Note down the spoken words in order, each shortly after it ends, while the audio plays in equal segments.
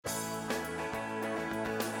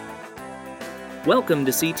Welcome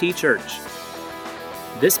to CT Church.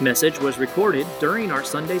 This message was recorded during our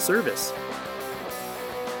Sunday service.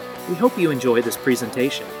 We hope you enjoy this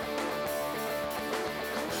presentation.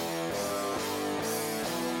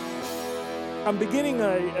 I'm beginning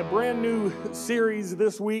a brand new series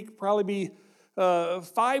this week, probably be 5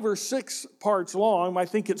 or 6 parts long. I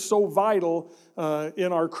think it's so vital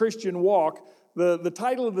in our Christian walk. The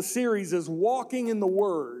title of the series is Walking in the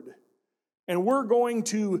Word. And we're going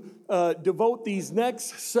to devote these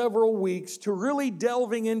next several weeks to really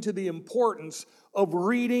delving into the importance of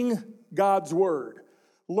reading God's Word.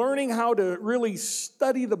 Learning how to really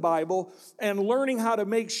study the Bible and learning how to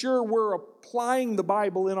make sure we're applying the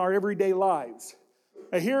Bible in our everyday lives.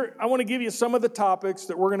 Here, I want to give you some of the topics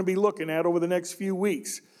that we're going to be looking at over the next few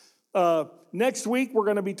weeks. Next week, we're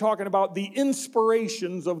going to be talking about the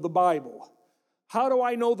inspirations of the Bible. How do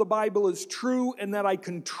I know the Bible is true and that I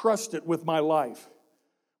can trust it with my life?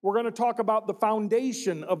 We're going to talk about the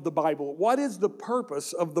foundation of the Bible. What is the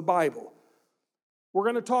purpose of the Bible? We're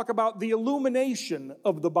going to talk about the illumination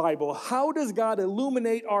of the Bible. How does God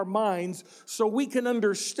illuminate our minds so we can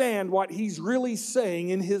understand what He's really saying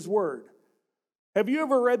in His Word? Have you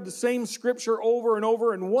ever read the same scripture over and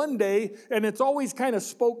over and one day, and it's always kind of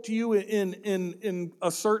spoke to you in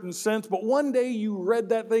a certain sense, but one day you read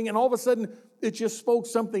that thing and all of a sudden it just spoke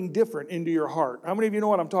something different into your heart? How many of you know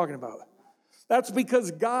what I'm talking about? That's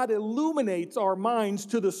because God illuminates our minds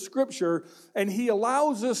to the Scripture, and He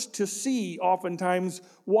allows us to see oftentimes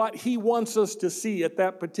what He wants us to see at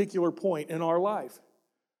that particular point in our life.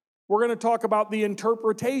 We're going to talk about the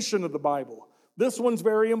interpretation of the Bible. This one's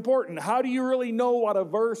very important. How do you really know what a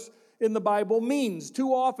verse in the Bible means?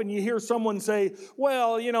 Too often you hear someone say,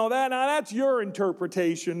 well, you know, that's your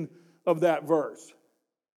interpretation of that verse.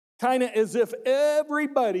 Kind of as if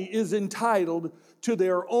everybody is entitled to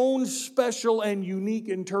their own special and unique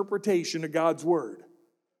interpretation of God's Word.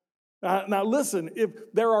 Now listen, if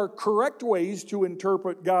there are correct ways to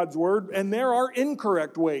interpret God's Word, and there are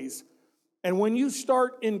incorrect ways. And when you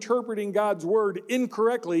start interpreting God's Word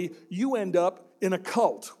incorrectly, you end up in a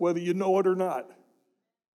cult, whether you know it or not.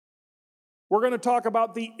 We're going to talk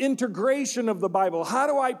about the integration of the Bible. How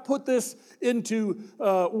do I put this into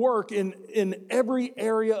work in every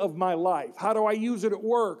area of my life? How do I use it at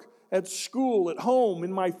work, at school, at home,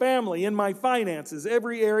 in my family, in my finances,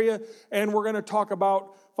 every area? And we're going to talk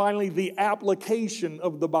about, finally, the application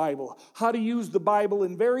of the Bible. How to use the Bible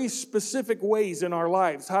in very specific ways in our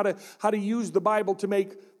lives. How to use the Bible to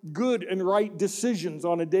make good and right decisions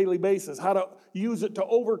on a daily basis. How to use it to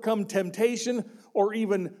overcome temptation or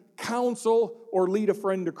even counsel or lead a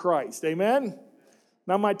friend to Christ. Amen?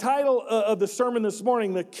 Now, my title of the sermon this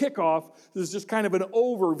morning, the kickoff, is just kind of an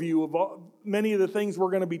overview of many of the things we're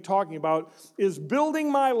going to be talking about, is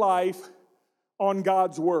building my life on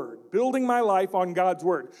God's Word. Building my life on God's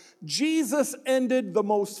Word. Jesus ended the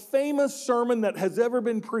most famous sermon that has ever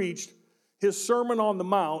been preached, his Sermon on the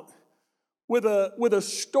Mount, with a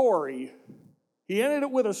story. He ended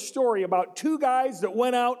it with a story about 2 guys that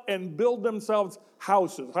went out and built themselves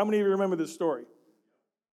houses. How many of you remember this story?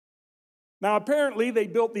 Now, apparently, they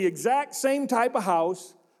built the exact same type of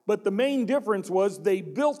house, but the main difference was they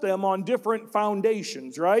built them on different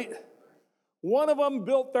foundations, right? One of them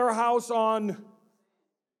built their house on...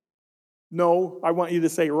 No, I want you to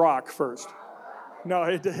say rock first. No,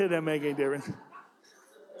 it didn't make any difference.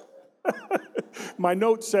 My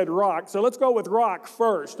notes said rock, so let's go with rock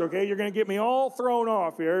first, okay? You're going to get me all thrown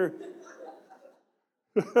off here.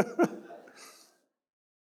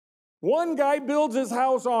 One guy builds his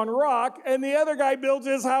house on rock, and the other guy builds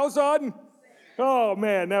his house on... Oh,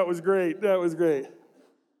 man, that was great. That was great.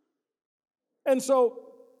 And so,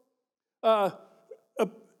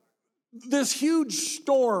 this huge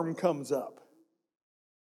storm comes up.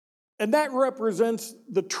 And that represents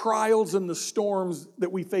the trials and the storms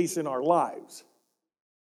that we face in our lives.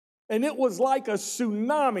 And it was like a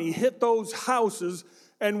tsunami hit those houses,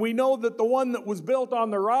 and we know that the one that was built on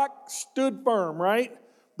the rock stood firm, right?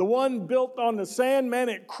 The one built on the sand, man,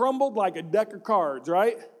 it crumbled like a deck of cards,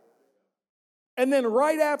 right? And then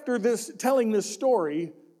right after this, telling this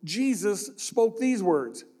story, Jesus spoke these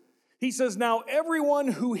words. He says, now everyone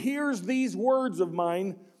who hears these words of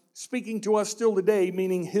mine, speaking to us still today,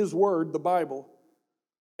 meaning His Word, the Bible,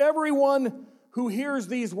 everyone who hears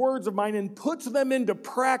these words of mine and puts them into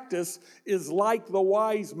practice is like the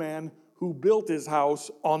wise man who built his house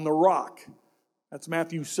on the rock. That's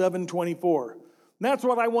Matthew 7:24. And that's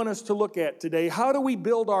what I want us to look at today. How do we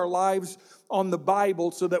build our lives on the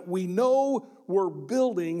Bible so that we know we're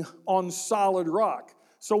building on solid rock?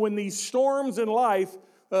 So when these storms in life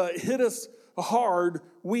hit us hard,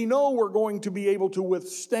 we know we're going to be able to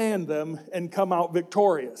withstand them and come out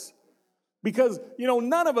victorious. Because,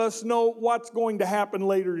 none of us know what's going to happen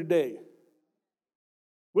later today.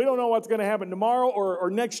 We don't know what's going to happen tomorrow or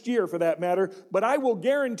next year for that matter, but I will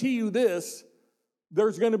guarantee you this,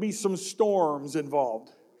 there's going to be some storms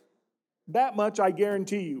involved. That much I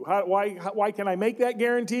guarantee you. Why can I make that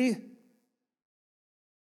guarantee?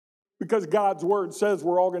 Because God's word says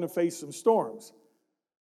we're all going to face some storms.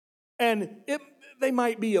 And they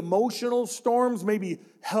might be emotional storms, maybe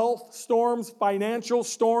health storms, financial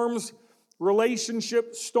storms,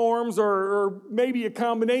 relationship storms, or maybe a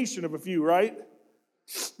combination of a few, right?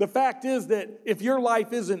 The fact is that if your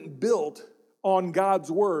life isn't built on God's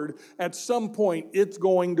word, at some point it's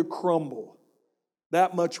going to crumble.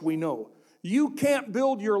 That much we know. You can't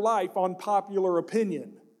build your life on popular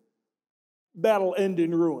opinion. That'll end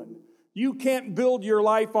in ruin. You can't build your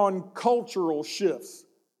life on cultural shifts.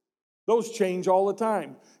 Those change all the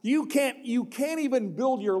time. You can't even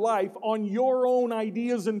build your life on your own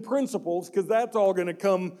ideas and principles, because that's all going to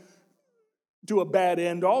come to a bad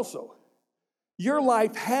end also. Your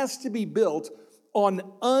life has to be built on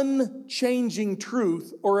unchanging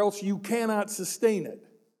truth, or else you cannot sustain it.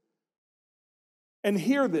 And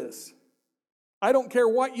hear this. I don't care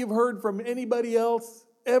what you've heard from anybody else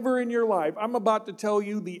ever in your life. I'm about to tell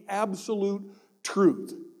you the absolute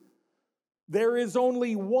truth. There is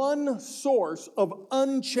only one source of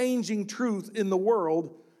unchanging truth in the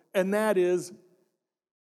world, and that is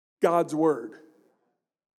God's word.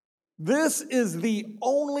 This is the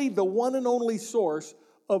one and only source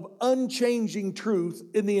of unchanging truth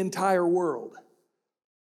in the entire world.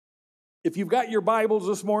 If you've got your Bibles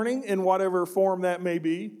this morning, in whatever form that may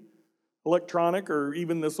be, electronic or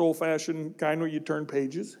even this old-fashioned kind where you turn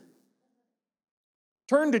pages,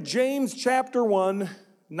 turn to James chapter 1,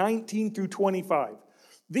 19 through 25.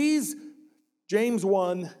 James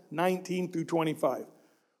 1, 19 through 25.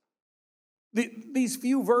 These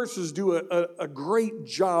few verses do a great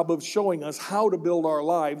job of showing us how to build our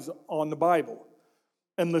lives on the Bible.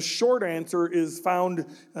 And the short answer is found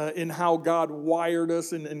in how God wired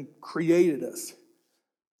us and created us.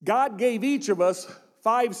 God gave each of us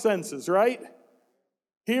 5 senses, right?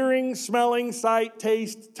 Hearing, smelling, sight,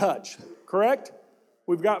 taste, touch, correct?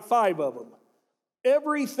 We've got 5 of them.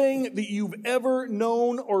 Everything that you've ever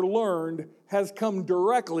known or learned has come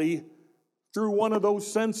directly through one of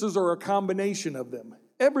those senses or a combination of them.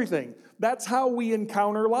 Everything. That's how we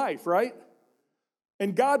encounter life, right?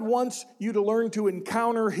 And God wants you to learn to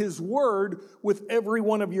encounter His Word with every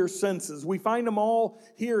one of your senses. We find them all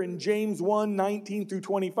here in James 1, 19 through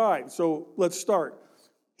 25. So let's start.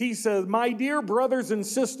 He says, "My dear brothers and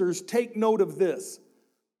sisters, take note of this.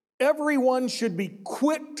 Everyone should be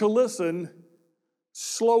quick to listen,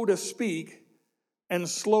 slow to speak, and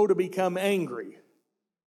slow to become angry."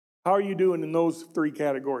 How are you doing in those 3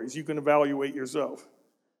 categories? You can evaluate yourself.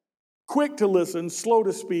 Quick to listen, slow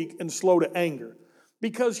to speak, and slow to anger.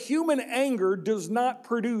 Because human anger does not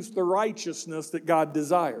produce the righteousness that God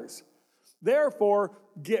desires. Therefore,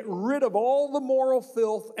 get rid of all the moral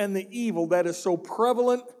filth and the evil that is so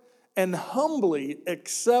prevalent, and humbly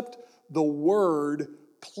accept the word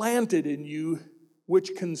planted in you,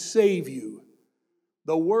 which can save you.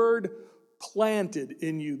 The word planted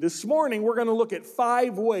in you. This morning, we're going to look at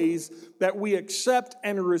 5 ways that we accept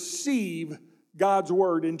and receive God's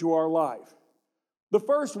word into our life. The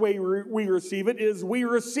first way we receive it is we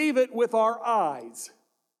receive it with our eyes.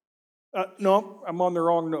 No, I'm on the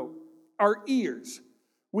wrong note. Our ears.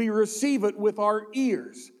 We receive it with our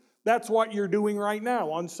ears. That's what you're doing right now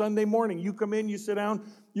on Sunday morning. You come in, you sit down,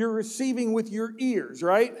 you're receiving with your ears,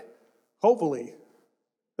 right? Hopefully,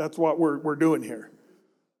 that's what we're doing here.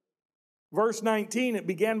 Verse 19, it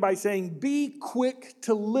began by saying, be quick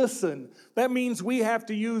to listen. That means we have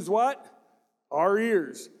to use what? Our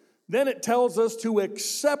ears. Then it tells us to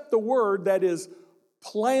accept the word that is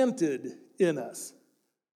planted in us.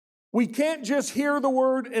 We can't just hear the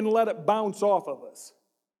word and let it bounce off of us.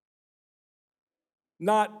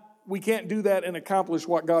 We can't do that and accomplish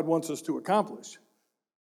what God wants us to accomplish.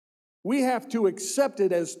 We have to accept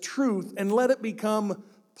it as truth and let it become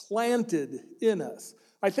planted in us.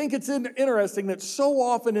 I think it's interesting that so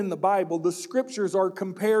often in the Bible, the scriptures are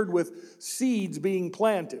compared with seeds being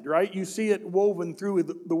planted, right? You see it woven through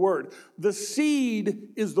the word. The seed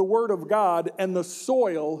is the word of God, and the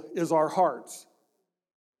soil is our hearts.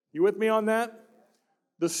 You with me on that?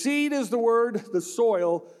 The seed is the word, the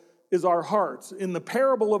soil is our hearts. In the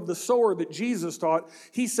parable of the sower that Jesus taught,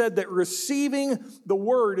 he said that receiving the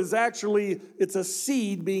word is it's a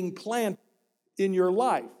seed being planted in your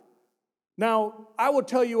life. Now, I will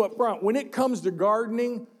tell you up front, when it comes to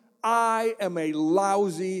gardening, I am a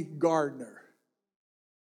lousy gardener.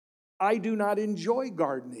 I do not enjoy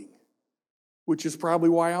gardening, which is probably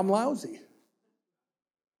why I'm lousy.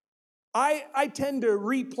 I tend to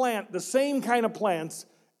replant the same kind of plants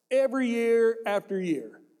every year after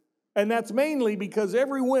year. And that's mainly because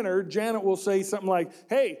every winter, Janet will say something like,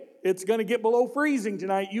 hey, it's going to get below freezing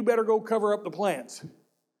tonight. You better go cover up the plants.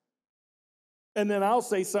 And then I'll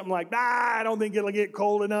say something like, I don't think it'll get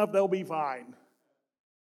cold enough. They'll be fine.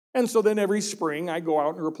 And so then every spring, I go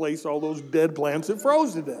out and replace all those dead plants that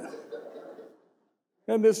froze to death.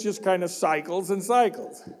 And this just kind of cycles and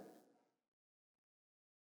cycles.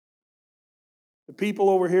 The people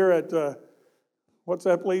over here at, what's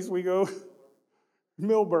that place we go?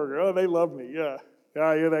 Millburger. Oh, they love me, yeah.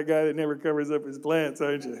 Oh, you're that guy that never covers up his plants,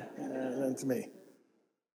 aren't you? That's me.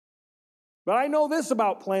 But I know this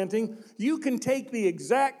about planting. You can take the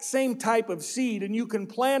exact same type of seed and you can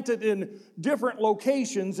plant it in different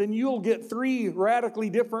locations and you'll get 3 radically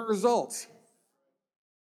different results.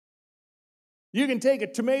 You can take a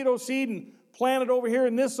tomato seed and plant it over here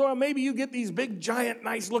in this soil. Maybe you get these big, giant,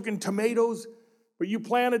 nice-looking tomatoes, but you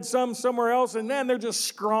planted some somewhere else, and then they're just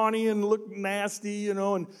scrawny and look nasty,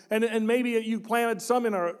 and maybe you planted some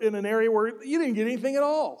in an area where you didn't get anything at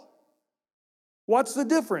all. What's the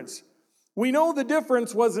difference? We know the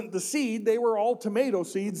difference wasn't the seed. They were all tomato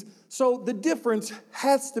seeds. So the difference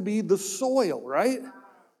has to be the soil, right?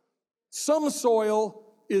 Some soil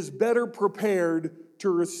is better prepared to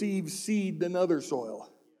receive seed than other soil.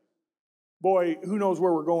 Boy, who knows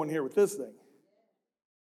where we're going here with this thing.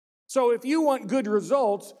 So if you want good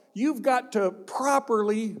results, you've got to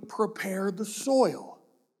properly prepare the soil.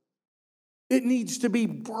 It needs to be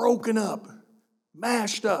broken up,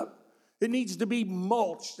 mashed up. It needs to be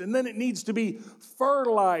mulched, and then it needs to be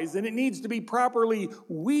fertilized, and it needs to be properly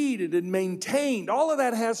weeded and maintained. All of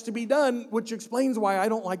that has to be done, which explains why I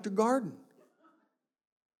don't like to garden.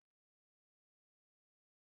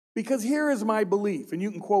 Because here is my belief, and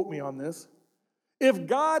you can quote me on this. If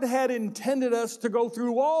God had intended us to go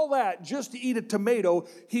through all that just to eat a tomato,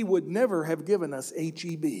 He would never have given us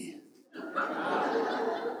HEB.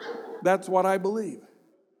 That's what I believe.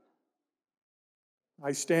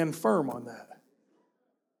 I stand firm on that.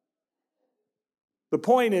 The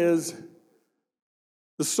point is,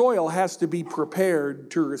 the soil has to be prepared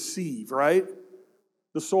to receive, right?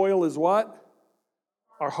 The soil is what?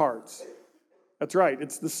 Our hearts. That's right.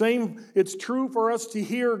 It's the same. It's true for us to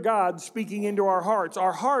hear God speaking into our hearts.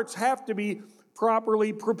 Our hearts have to be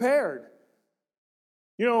properly prepared.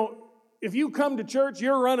 If you come to church,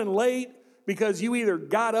 you're running late because you either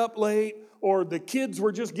got up late or the kids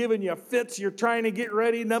were just giving you fits. You're trying to get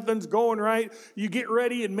ready. Nothing's going right. You get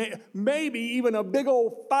ready and maybe even a big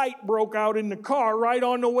old fight broke out in the car right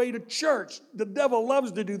on the way to church. The devil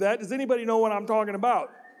loves to do that. Does anybody know what I'm talking about?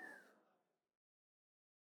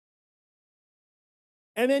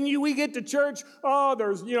 And then we get to church,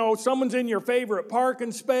 there's, someone's in your favorite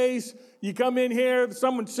parking space. You come in here,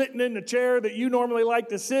 someone's sitting in the chair that you normally like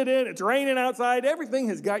to sit in. It's raining outside. Everything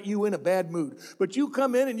has got you in a bad mood. But you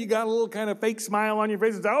come in and you got a little kind of fake smile on your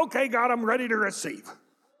face and say, okay, God, I'm ready to receive.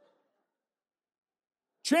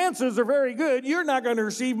 Chances are very good you're not going to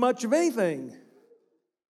receive much of anything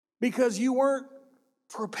because you weren't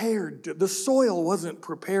prepared. The soil wasn't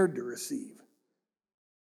prepared to receive.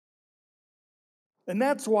 And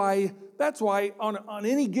that's why on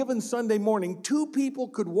any given Sunday morning, 2 people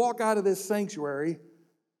could walk out of this sanctuary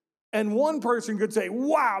and one person could say,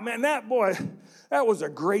 wow, man, that was a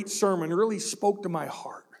great sermon, really spoke to my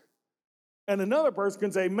heart. And another person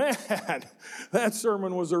can say, man, that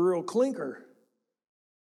sermon was a real clinker.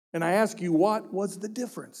 And I ask you, what was the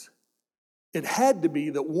difference? It had to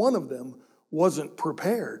be that one of them wasn't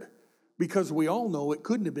prepared, because we all know it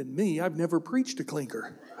couldn't have been me. I've never preached a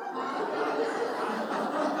clinker.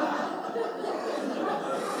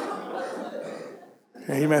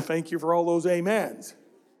 Amen. Thank you for all those amens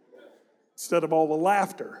instead of all the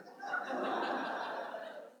laughter.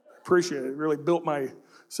 Appreciate it. It really built my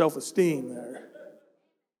self-esteem there.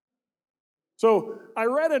 So I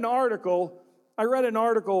read an article,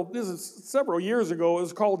 this is several years ago. It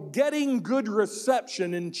was called Getting Good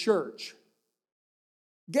Reception in Church.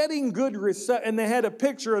 Getting good reception. And they had a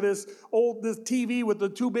picture of this TV with the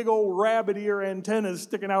 2 big old rabbit ear antennas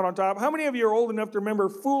sticking out on top. How many of you are old enough to remember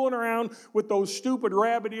fooling around with those stupid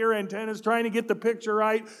rabbit ear antennas trying to get the picture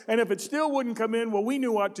right? And if it still wouldn't come in, well, we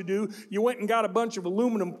knew what to do. You went and got a bunch of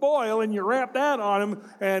aluminum foil and you wrapped that on them.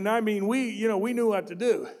 And we knew what to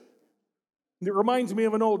do. It reminds me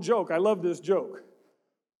of an old joke. I love this joke.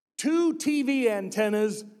 2 TV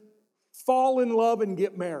antennas fall in love and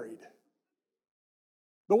get married.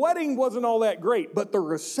 The wedding wasn't all that great, but the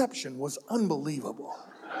reception was unbelievable.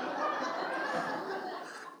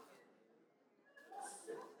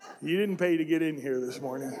 You didn't pay to get in here this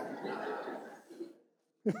morning.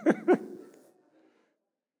 The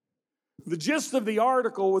gist of the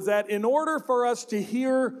article was that in order for us to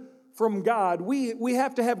hear from God, we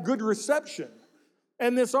have to have good reception.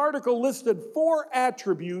 And this article listed 4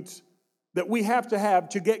 attributes that we have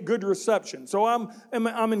to get good reception. So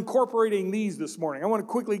I'm incorporating these this morning. I want to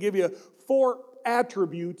quickly give you 4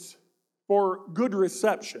 attributes for good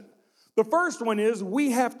reception. The first one is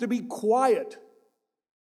we have to be quiet.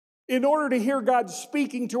 In order to hear God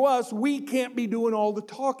speaking to us, we can't be doing all the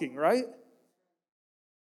talking, right?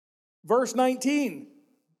 Verse 19,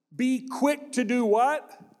 be quick to do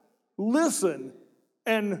what? Listen,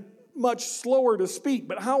 and much slower to speak.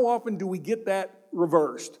 But how often do we get that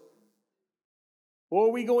reversed?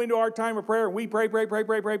 Well, we go into our time of prayer and we pray,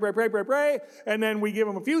 and then we give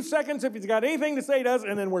him a few seconds if he's got anything to say to us,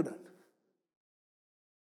 and then we're done.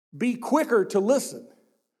 Be quicker to listen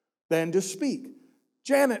than to speak.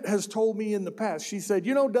 Janet has told me in the past, she said,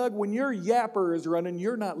 you know, Doug, when your yapper is running,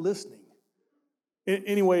 you're not listening.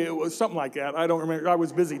 Anyway, it was something like that. I don't remember. I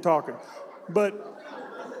was busy talking. But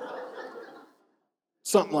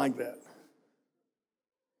something like that.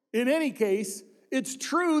 In any case, it's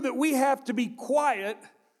true that we have to be quiet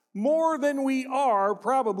more than we are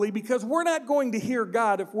probably because we're not going to hear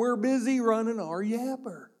God if we're busy running our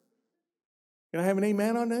yapper. Can I have an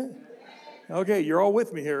amen on that? Okay, you're all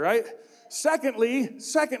with me here, right? Secondly,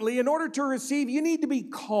 in order to receive, you need to be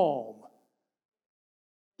calm.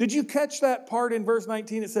 Did you catch that part in verse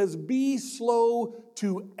 19? It says, be slow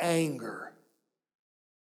to anger.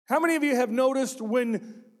 How many of you have noticed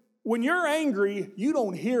when you're angry, you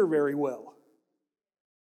don't hear very well?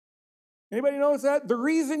 Anybody notice that? The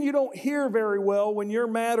reason you don't hear very well when you're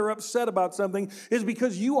mad or upset about something is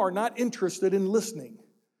because you are not interested in listening.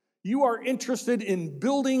 You are interested in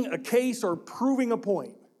building a case or proving a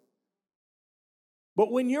point. But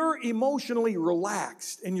when you're emotionally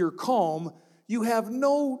relaxed and you're calm, you have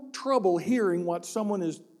no trouble hearing what someone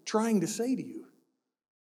is trying to say to you.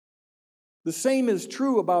 The same is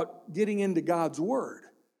true about getting into God's Word.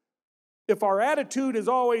 If our attitude is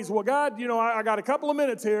always, well, God, you know, I got a couple of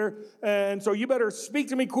minutes here, and so you better speak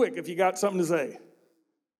to me quick if you got something to say.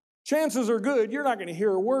 Chances are good you're not going to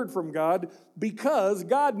hear a word from God because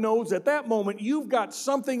God knows at that moment you've got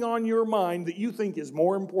something on your mind that you think is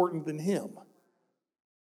more important than Him.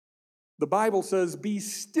 The Bible says, be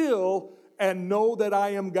still and know that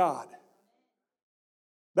I am God.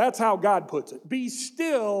 That's how God puts it. Be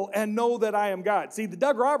still and know that I am God. See, the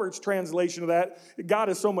Doug Roberts translation of that, God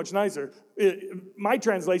is so much nicer. My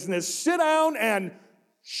translation is, sit down and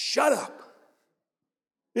shut up.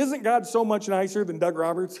 Isn't God so much nicer than Doug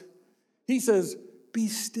Roberts? He says, be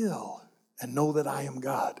still and know that I am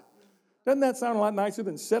God. Doesn't that sound a lot nicer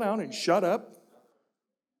than sit down and shut up?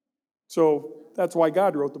 So that's why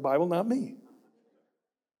God wrote the Bible, not me.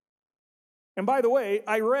 And by the way,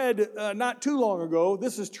 I read not too long ago,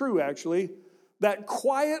 this is true actually, that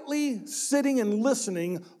quietly sitting and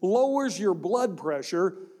listening lowers your blood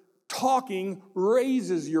pressure. Talking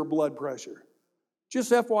raises your blood pressure.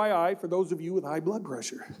 Just FYI for those of you with high blood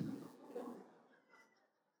pressure.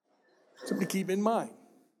 Something to keep in mind.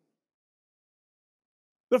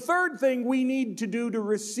 The third thing we need to do to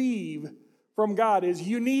receive from God is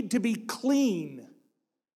you need to be clean.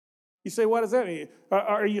 You say, what does that mean?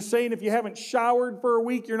 Are you saying if you haven't showered for a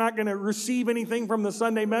week, you're not going to receive anything from the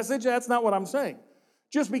Sunday message? That's not what I'm saying.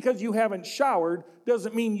 Just because you haven't showered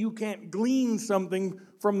doesn't mean you can't glean something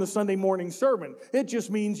from the Sunday morning sermon. It just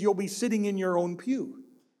means you'll be sitting in your own pew.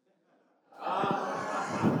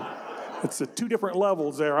 It's 2 different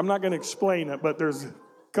levels there. I'm not going to explain it, but there's a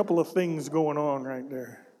couple of things going on right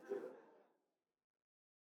there.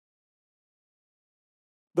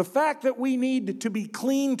 The fact that we need to be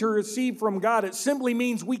clean to receive from God, it simply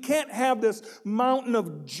means we can't have this mountain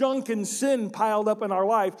of junk and sin piled up in our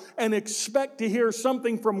life and expect to hear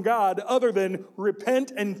something from God other than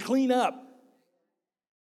repent and clean up.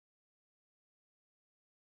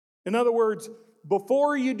 In other words,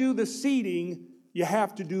 before you do the seeding, you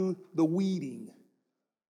have to do the weeding.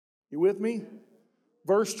 You with me?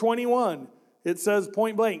 Verse 21, it says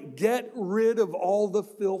point blank, get rid of all the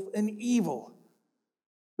filth and evil.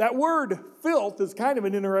 That word filth is kind of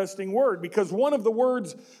an interesting word because one of the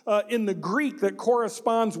words in the Greek that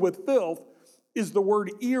corresponds with filth is the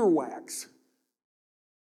word earwax.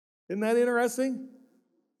 Isn't that interesting?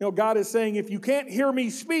 You know, God is saying if you can't hear me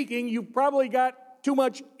speaking, you've probably got too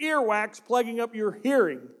much earwax plugging up your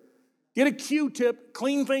hearing. Get a Q-tip,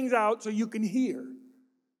 clean things out so you can hear.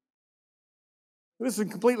 This is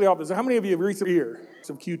completely opposite. How many of you have recently here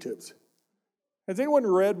some Q-tips? Has anyone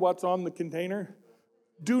read what's on the container?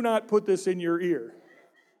 Do not put this in your ear.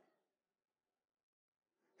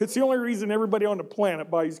 It's the only reason everybody on the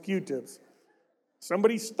planet buys Q-tips.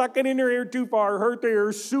 Somebody stuck it in their ear too far, hurt their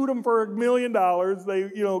ear, sued them for $1 million. They,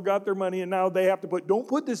 got their money, and now they have to don't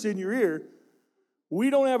put this in your ear.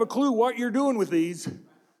 We don't have a clue what you're doing with these,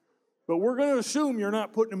 but we're going to assume you're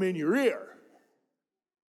not putting them in your ear.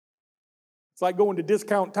 It's like going to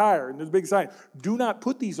Discount Tire, and there's a big sign, do not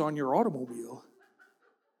put these on your automobile,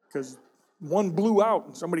 because one blew out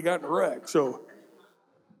and somebody got in a wreck. So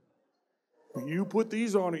you put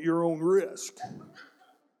these on at your own risk.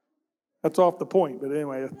 That's off the point, but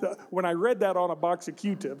anyway, when I read that on a box of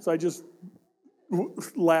Q-tips, I just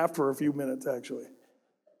laughed for a few minutes, actually.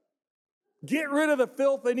 Get rid of the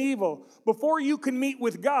filth and evil. Before you can meet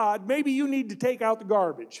with God, maybe you need to take out the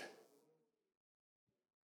garbage.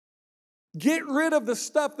 Get rid of the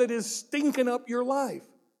stuff that is stinking up your life.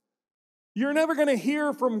 You're never going to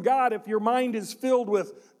hear from God if your mind is filled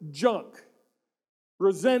with junk,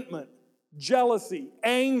 resentment, jealousy,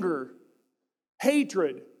 anger,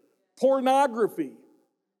 hatred, pornography,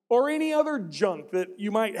 or any other junk that you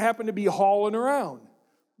might happen to be hauling around.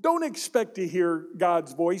 Don't expect to hear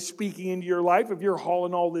God's voice speaking into your life if you're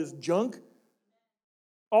hauling all this junk.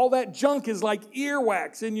 All that junk is like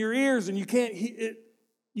earwax in your ears, and you can't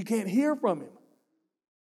hear from Him.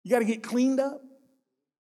 You got to get cleaned up.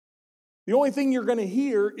 The only thing you're going to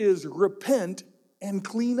hear is repent and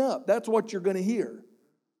clean up. That's what you're going to hear.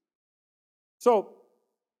 So,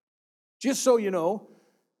 just so you know,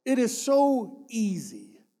 it is so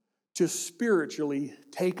easy to spiritually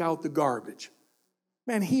take out the garbage.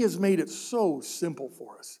 Man, He has made it so simple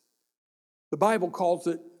for us. The Bible calls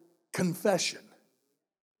it confession.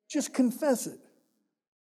 Just confess it.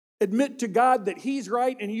 Admit to God that He's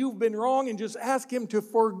right and you've been wrong, and just ask Him to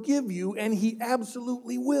forgive you, and He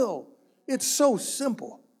absolutely will. It's so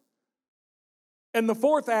simple. And the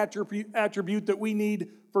fourth attribute that we need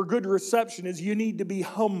for good reception is you need to be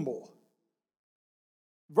humble.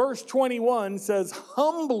 Verse 21 says,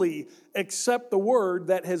 humbly accept the word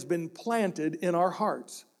that has been planted in our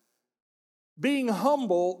hearts. Being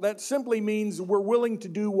humble, that simply means we're willing to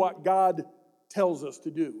do what God tells us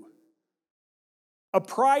to do. A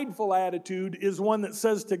prideful attitude is one that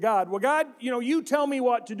says to God, well, God, you tell me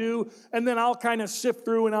what to do, and then I'll kind of sift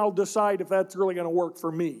through and I'll decide if that's really going to work for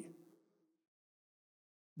me.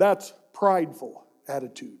 That's prideful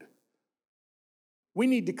attitude. We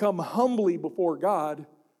need to come humbly before God,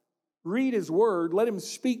 read His word, let Him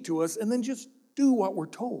speak to us, and then just do what we're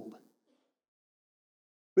told.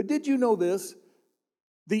 But did you know this?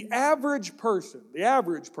 The average person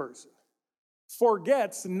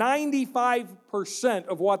forgets 95%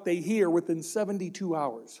 of what they hear within 72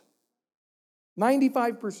 hours.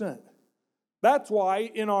 95%. That's why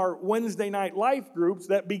in our Wednesday night life groups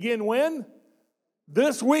that begin when?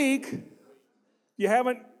 This week. If you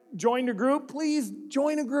haven't joined a group, please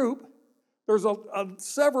join a group. There's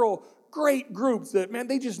several great groups that, man,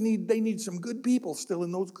 they need some good people still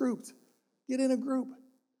in those groups. Get in a group.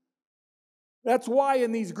 That's why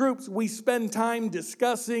in these groups we spend time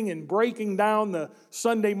discussing and breaking down the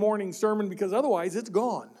Sunday morning sermon, because otherwise it's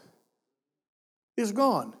gone. It's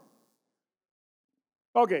gone.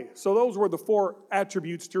 Okay, so those were the 4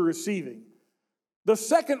 attributes to receiving. The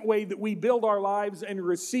second way that we build our lives and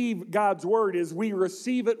receive God's word is we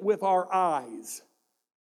receive it with our eyes.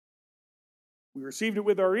 We received it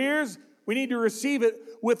with our ears. We need to receive it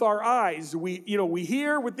with our eyes. We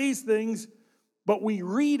hear with these things, but we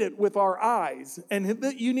read it with our eyes. And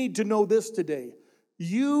you need to know this today.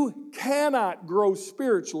 You cannot grow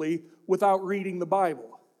spiritually without reading the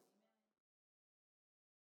Bible.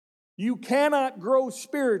 You cannot grow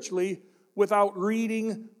spiritually without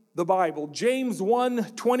reading the Bible. James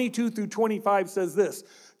 1:22-25 says this,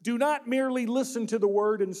 do not merely listen to the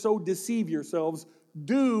word and so deceive yourselves.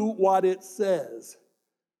 Do what it says.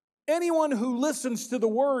 Anyone who listens to the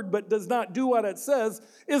word but does not do what it says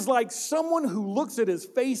is like someone who looks at his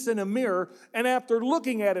face in a mirror and after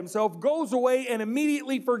looking at himself goes away and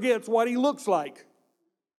immediately forgets what he looks like.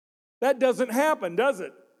 That doesn't happen, does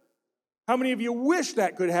it? How many of you wish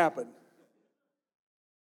that could happen?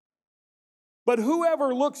 But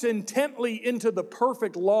whoever looks intently into the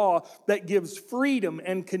perfect law that gives freedom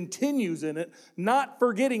and continues in it, not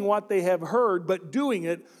forgetting what they have heard, but doing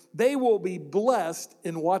it, they will be blessed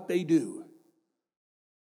in what they do.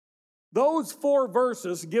 Those 4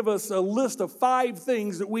 verses give us a list of 5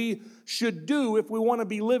 things that we should do if we want to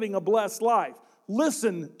be living a blessed life.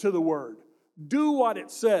 Listen to the word. Do what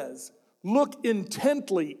it says. Look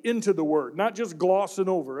intently into the word, not just glossing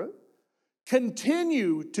over it.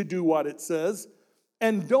 Continue to do what it says,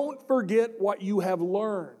 and don't forget what you have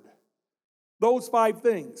learned. Those 5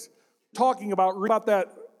 things. Talking about that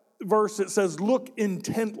verse that says, look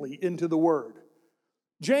intently into the Word.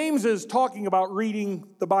 James is talking about reading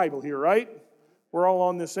the Bible here, right? We're all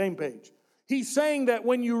on the same page. He's saying that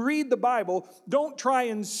when you read the Bible, don't try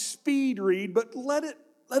and speed read, but let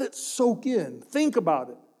it soak in. Think about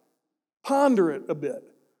it. Ponder it a bit.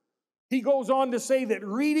 He goes on to say that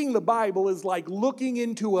reading the Bible is like looking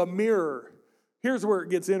into a mirror. Here's where it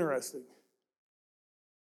gets interesting.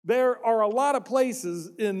 There are a lot of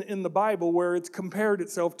places in the Bible where it's compared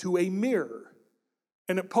itself to a mirror.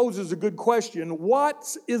 And it poses a good question.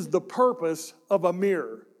 What is the purpose of a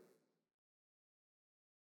mirror?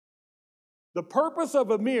 The purpose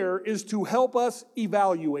of a mirror is to help us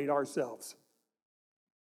evaluate ourselves.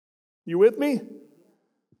 You with me?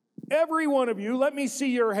 Every one of you, let me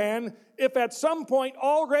see your hand. If at some point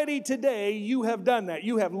already today you have done that,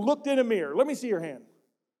 you have looked in a mirror. Let me see your hand.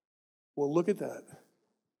 Well, look at that.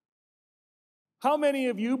 How many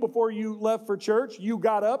of you, before you left for church, you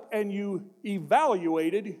got up and you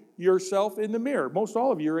evaluated yourself in the mirror? Most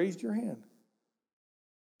all of you raised your hand.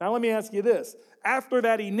 Now let me ask you this. After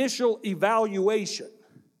that initial evaluation,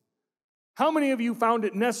 how many of you found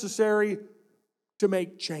it necessary to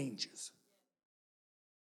make changes?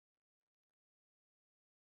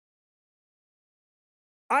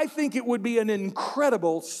 I think it would be an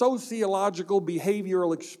incredible sociological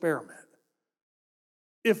behavioral experiment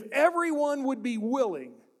if everyone would be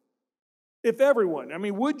willing,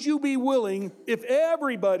 would you be willing, if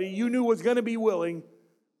everybody you knew was going to be willing,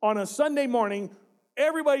 on a Sunday morning,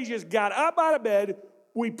 everybody just got up out of bed,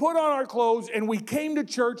 we put on our clothes, and we came to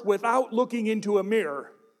church without looking into a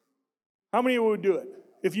mirror? How many of you would do it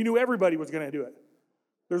if you knew everybody was going to do it?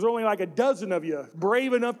 There's only like a dozen of you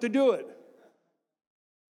brave enough to do it.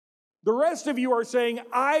 The rest of you are saying,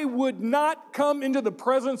 I would not come into the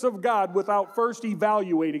presence of God without first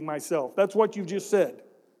evaluating myself. That's what you just said.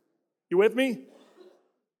 You with me?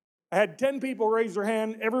 I had 10 people raise their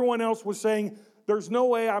hand. Everyone else was saying, there's no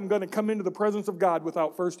way I'm going to come into the presence of God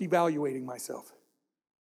without first evaluating myself.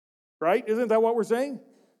 Right? Isn't that what we're saying?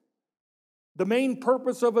 The main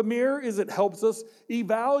purpose of a mirror is it helps us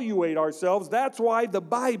evaluate ourselves. That's why the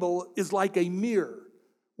Bible is like a mirror.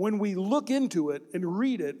 When we look into it and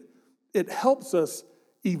read it, it helps us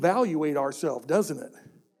evaluate ourselves, doesn't it?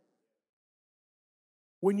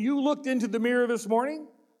 When you looked into the mirror this morning,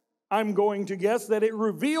 I'm going to guess that it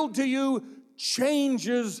revealed to you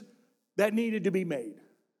changes that needed to be made.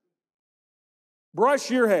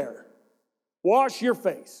 Brush your hair. Wash your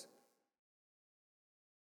face.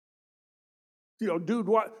 Dude,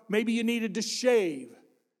 maybe you needed to shave.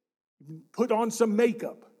 Put on some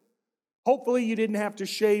makeup. Hopefully you didn't have to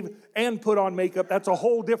shave and put on makeup. That's a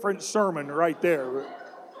whole different sermon right there.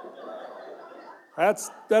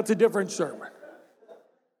 That's a different sermon.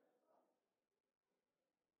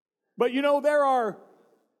 But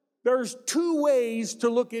there's 2 ways to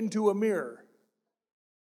look into a mirror.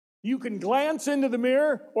 You can glance into the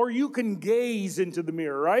mirror or you can gaze into the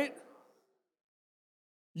mirror, right?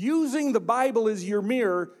 Using the Bible as your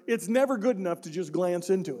mirror, it's never good enough to just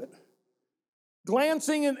glance into it.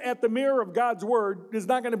 Glancing at the mirror of God's Word is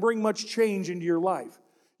not going to bring much change into your life.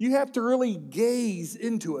 You have to really gaze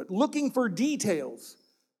into it, looking for details,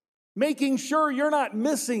 making sure you're not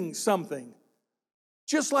missing something.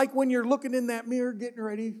 Just like when you're looking in that mirror, getting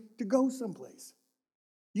ready to go someplace.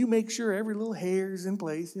 You make sure every little hair is in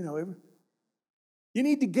place, You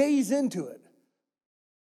need to gaze into it.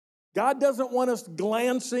 God doesn't want us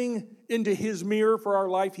glancing into His mirror for our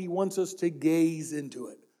life. He wants us to gaze into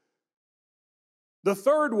it. The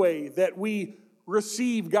third way that we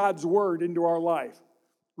receive God's Word into our life,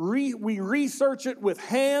 we research it with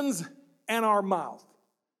hands and our mouth.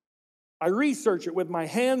 I research it with my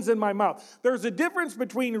hands and my mouth. There's a difference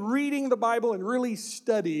between reading the Bible and really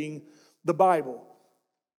studying the Bible.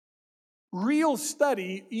 Real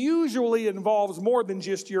study usually involves more than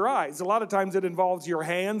just your eyes. A lot of times it involves your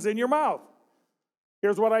hands and your mouth.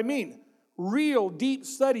 Here's what I mean. Real deep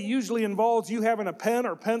study usually involves you having a pen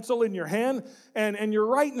or pencil in your hand and you're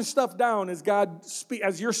writing stuff down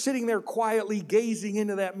as you're sitting there quietly gazing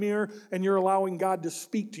into that mirror and you're allowing God to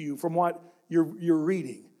speak to you from what you're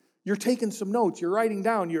reading. You're taking some notes, you're writing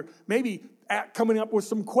down, you're maybe coming up with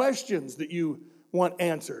some questions that you want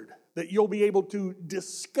answered, that you'll be able to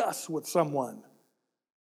discuss with someone.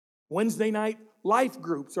 Wednesday night life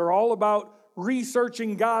groups are all about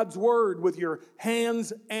researching God's Word with your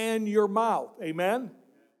hands and your mouth. Amen?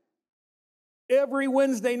 Every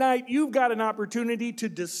Wednesday night, you've got an opportunity to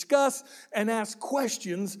discuss and ask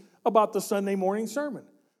questions about the Sunday morning sermon.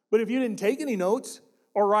 But if you didn't take any notes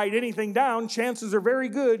or write anything down, chances are very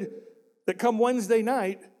good that come Wednesday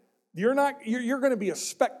night, you're going to be a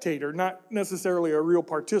spectator, not necessarily a real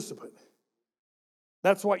participant.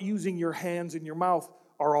 That's what using your hands and your mouth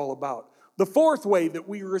are all about. The fourth way that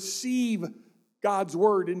we receive God's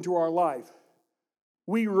word into our life,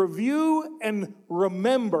 we review and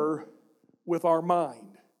remember with our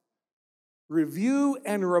mind. Review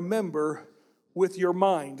and remember with your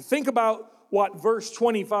mind. Think about what verse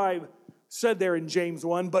 25 said there in James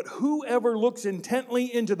 1, but whoever looks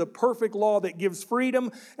intently into the perfect law that gives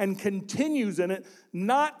freedom and continues in it,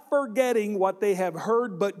 not forgetting what they have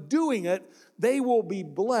heard, but doing it, they will be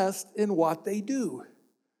blessed in what they do.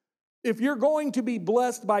 If you're going to be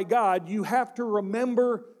blessed by God, you have to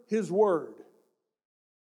remember His word.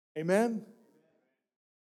 Amen?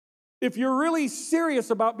 If you're really serious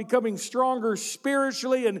about becoming stronger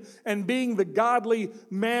spiritually and being the godly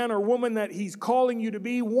man or woman that He's calling you to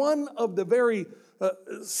be, one of the very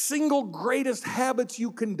single greatest habits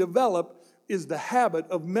you can develop is the habit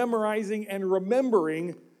of memorizing and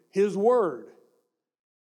remembering His word.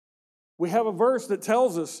 We have a verse that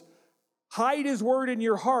tells us, hide His word in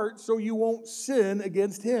your heart so you won't sin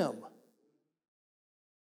against Him.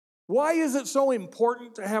 Why is it so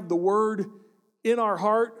important to have the word in our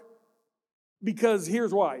heart? Because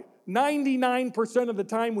here's why. 99% of the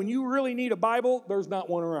time when you really need a Bible, there's not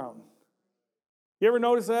one around. You ever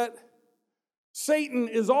notice that? Satan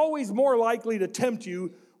is always more likely to tempt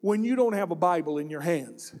you when you don't have a Bible in your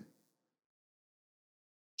hands.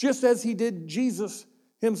 Just as he did Jesus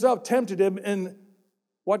himself, tempted him, and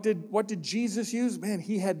what did Jesus use? Man,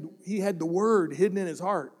 he had the word hidden in his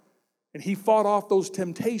heart. And he fought off those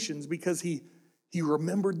temptations because he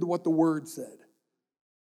remembered what the word said.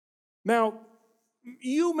 Now,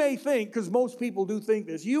 you may think, because most people do think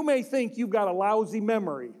this, you may think you've got a lousy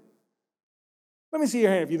memory. Let me see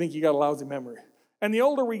your hand if you think you got a lousy memory. And the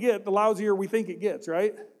older we get, the lousier we think it gets,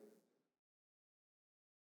 right?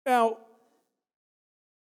 Now,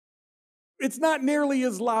 it's not nearly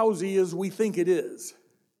as lousy as we think it is.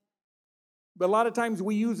 But a lot of times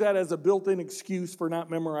we use that as a built-in excuse for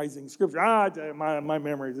not memorizing Scripture. My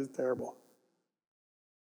memory is terrible.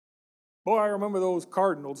 Boy, I remember those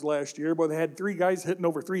Cardinals last year. Boy, they had 3 guys hitting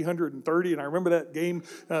over 330, and I remember that game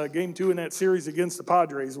 2 in that series against the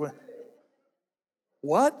Padres.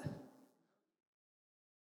 What?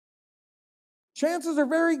 Chances are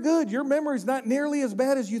very good. Your memory's not nearly as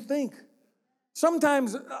bad as you think.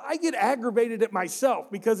 Sometimes I get aggravated at myself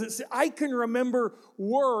because I can remember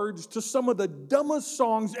words to some of the dumbest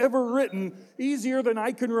songs ever written easier than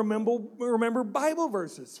I can remember Bible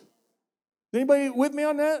verses. Anybody with me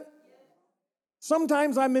on that?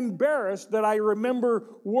 Sometimes I'm embarrassed that I remember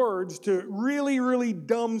words to really, really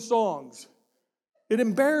dumb songs. It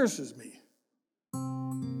embarrasses me.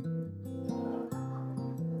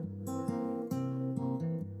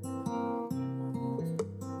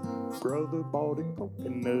 Brother bought a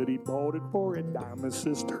coconut, he bought it for a dime. His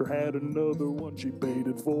sister had another one, she paid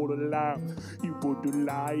it for the lime. You put the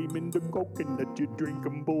lime in the coconut, you drink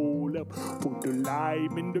 'em bowl up. Put the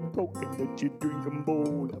lime in the coconut, you drink 'em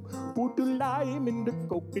bowl up. Put the lime in the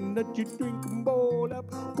coconut, you drink 'em bowl up.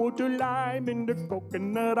 Put the lime in the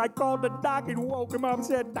coconut. I called the doc and woke him up and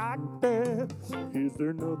said, Doctor, is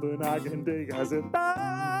there nothing I can take? I said,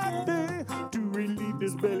 Doctor, to relieve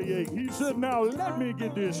this bellyache. He said, now let me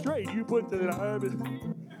get this straight. You put the lime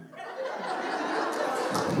in.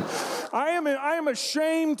 I am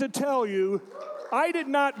ashamed to tell you, I did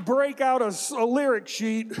not break out a lyric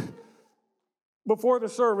sheet before the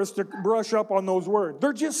service to brush up on those words.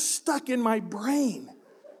 They're just stuck in my brain.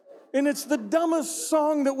 And it's the dumbest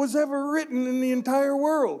song that was ever written in the entire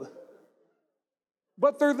world.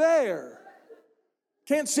 But they're there.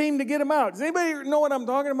 Can't seem to get them out. Does anybody know what I'm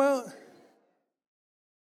talking about?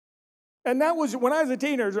 And that was, when I was a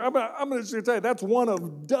teenager, I'm going to tell you, that's one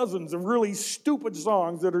of dozens of really stupid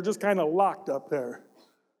songs that are just kind of locked up there.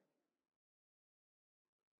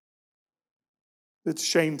 It's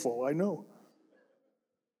shameful, I know.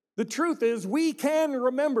 The truth is, we can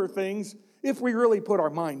remember things if we really put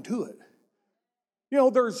our mind to it. You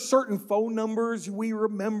know, there's certain phone numbers we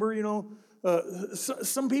remember,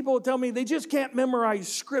 some people tell me they just can't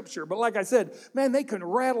memorize Scripture. But like I said, man, they can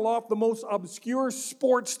rattle off the most obscure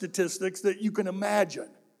sports statistics that you can imagine.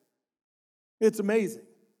 It's amazing.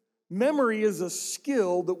 Memory is a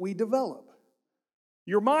skill that we develop.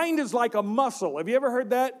 Your mind is like a muscle. Have you ever heard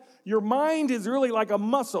that? Your mind is really like a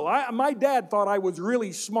muscle. My dad thought I was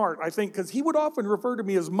really smart, I think, because he would often refer to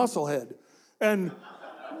me as musclehead. And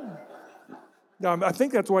I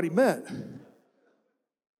think that's what he meant.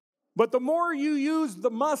 But the more you use the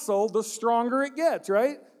muscle, the stronger it gets,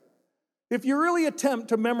 right? If you really attempt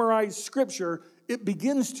to memorize Scripture, it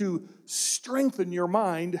begins to strengthen your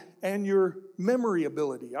mind and your memory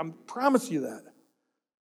ability. I promise you that.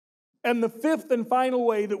 And the fifth and final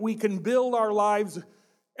way that we can build our lives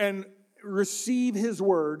and receive His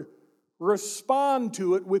Word, respond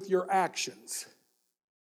to it with your actions.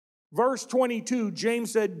 Verse 22,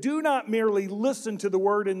 James said, "Do not merely listen to the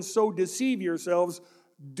Word and so deceive yourselves.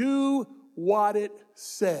 Do what it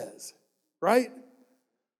says." Right?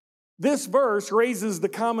 This verse raises the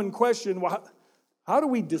common question, well, how do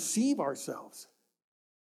we deceive ourselves?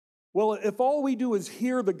 Well, if all we do is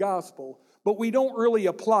hear the gospel, but we don't really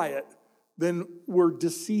apply it, then we're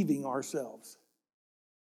deceiving ourselves.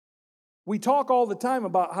 We talk all the time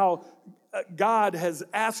about how God has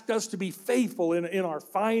asked us to be faithful in our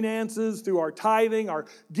finances, through our tithing, our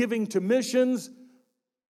giving to missions,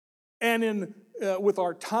 and with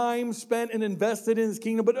our time spent and invested in His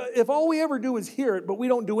kingdom. But if all we ever do is hear it, but we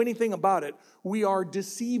don't do anything about it, we are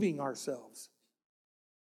deceiving ourselves.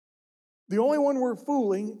 The only one we're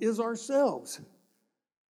fooling is ourselves.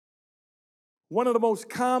 One of the most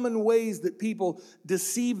common ways that people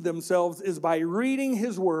deceive themselves is by reading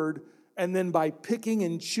His Word and then by picking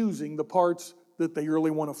and choosing the parts that they really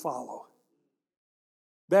want to follow.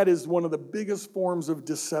 That is one of the biggest forms of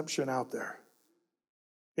deception out there.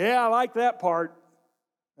 Yeah, I like that part.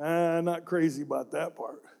 I'm not crazy about that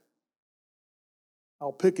part.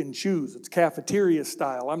 I'll pick and choose. It's cafeteria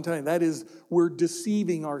style. I'm telling you, we're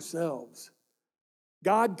deceiving ourselves.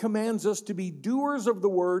 God commands us to be doers of the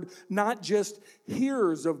Word, not just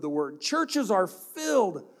hearers of the Word. Churches are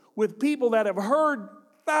filled with people that have heard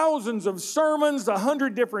thousands of sermons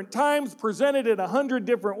 100 different times, presented in 100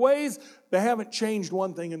 different ways. They haven't changed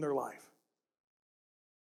one thing in their life.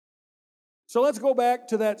 So let's go back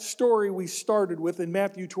to that story we started with in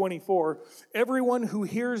Matthew 24. Everyone who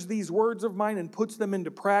hears these words of mine and puts them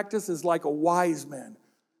into practice is like a wise man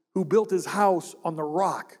who built his house on the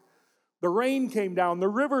rock. The rain came down, the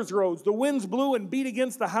rivers rose, the winds blew and beat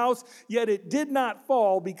against the house, yet it did not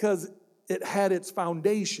fall because it had its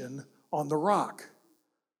foundation on the rock.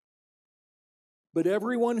 But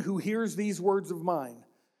everyone who hears these words of mine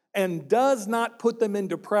and does not put them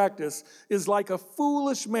into practice is like a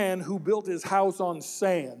foolish man who built his house on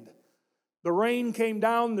sand. The rain came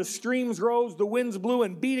down, the streams rose, the winds blew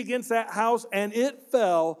and beat against that house, and it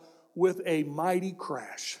fell with a mighty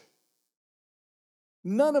crash.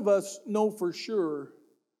 None of us know for sure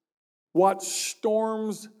what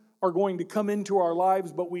storms are going to come into our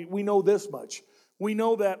lives, but we know this much. We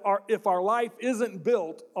know that if our life isn't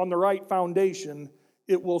built on the right foundation,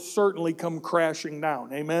 it will certainly come crashing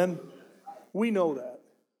down. Amen? We know that.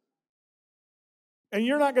 And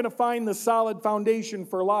you're not going to find the solid foundation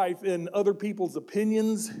for life in other people's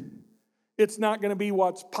opinions. It's not going to be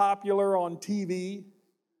what's popular on TV.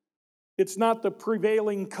 It's not the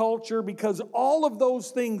prevailing culture, because all of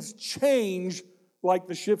those things change like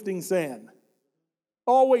the shifting sand.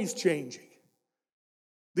 Always changing.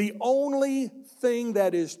 The only thing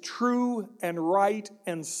that is true and right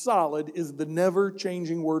and solid is the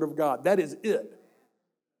never-changing Word of God. That is it.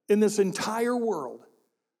 In this entire world,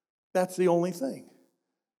 that's the only thing.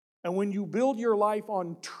 And when you build your life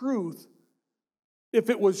on truth, if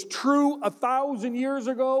it was true 1,000 years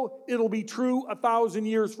ago, it'll be true 1,000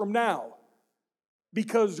 years from now.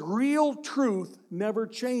 Because real truth never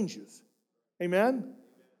changes. Amen?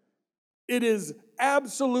 It is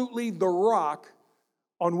absolutely the rock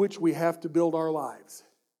on which we have to build our lives.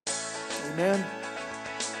 Amen.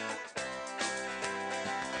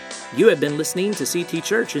 You have been listening to CT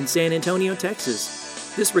Church in San Antonio,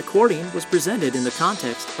 Texas. This recording was presented in the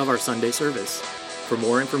context of our Sunday service. For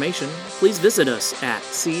more information, please visit us at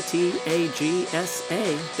ctagsa.com,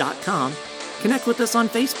 connect with us on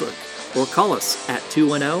Facebook, or call us at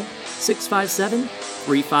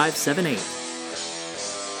 210-657-3578.